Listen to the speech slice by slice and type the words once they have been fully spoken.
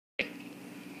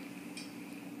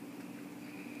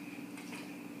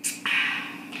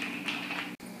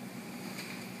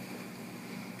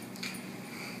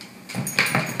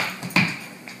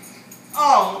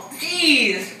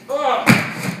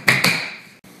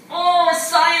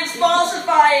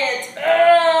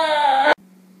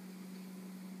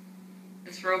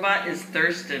mascot is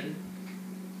Thurston.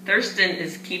 Thurston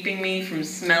is keeping me from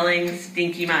smelling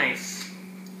stinky mice.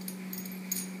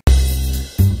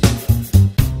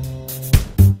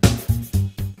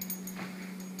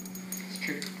 It's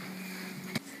true.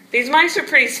 These mice are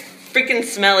pretty freaking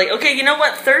smelly. Okay, you know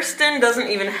what? Thurston doesn't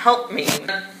even help me.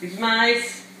 These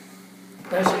mice.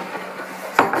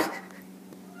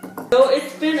 So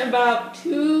it's been about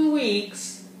 2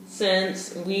 weeks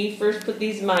since we first put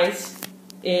these mice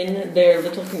in their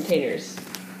little containers.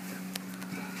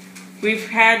 We've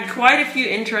had quite a few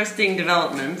interesting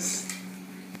developments.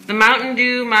 The Mountain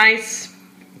Dew mice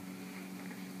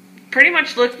pretty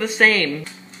much look the same.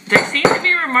 They seem to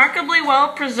be remarkably well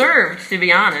preserved, to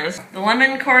be honest. The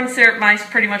lemon corn syrup mice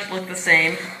pretty much look the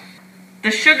same.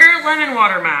 The sugar lemon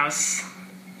water mouse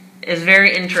is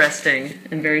very interesting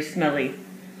and very smelly.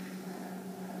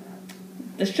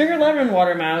 The sugar lemon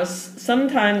water mouse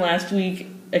sometime last week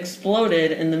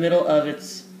exploded in the middle of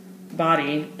its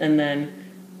body and then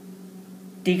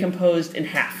decomposed in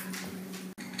half.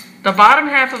 The bottom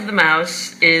half of the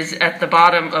mouse is at the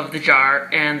bottom of the jar,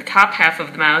 and the top half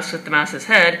of the mouse with the mouse's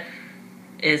head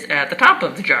is at the top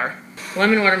of the jar.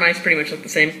 Lemon water mice pretty much look the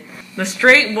same. The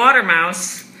straight water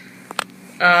mouse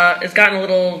has gotten a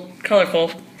little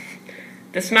colorful.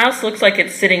 This mouse looks like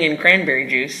it's sitting in cranberry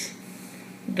juice.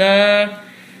 The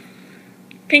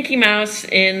pinky mouse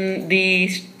in the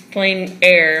plain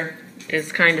air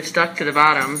is kind of stuck to the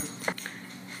bottom.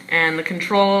 And the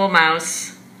control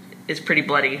mouse is pretty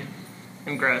bloody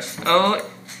and gross. Oh,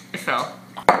 it fell.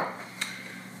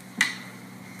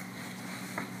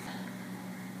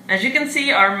 As you can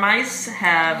see, our mice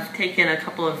have taken a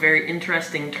couple of very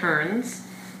interesting turns.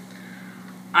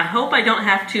 I hope I don't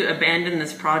have to abandon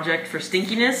this project for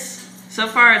stinkiness. So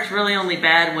far, it's really only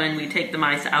bad when we take the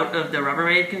mice out of the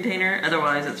Rubbermaid container.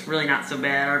 Otherwise, it's really not so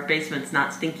bad. Our basement's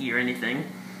not stinky or anything.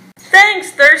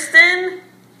 Thanks, Thurston!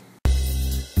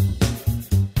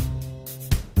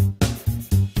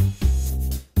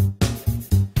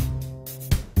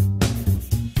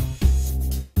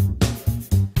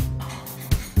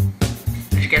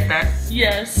 Get that?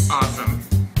 Yes. Awesome.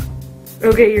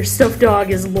 Okay, your stuffed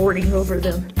dog is lording over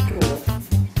them. Cool.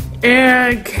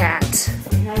 And cat.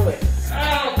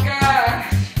 Oh gosh.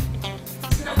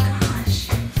 Oh gosh.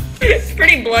 It's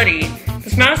pretty bloody.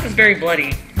 This mouse is very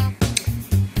bloody.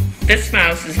 This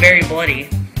mouse is very bloody.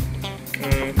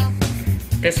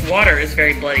 This water is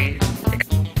very bloody.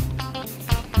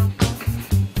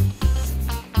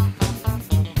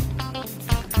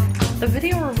 The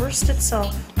video reversed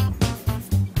itself.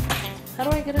 How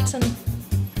do I get it to...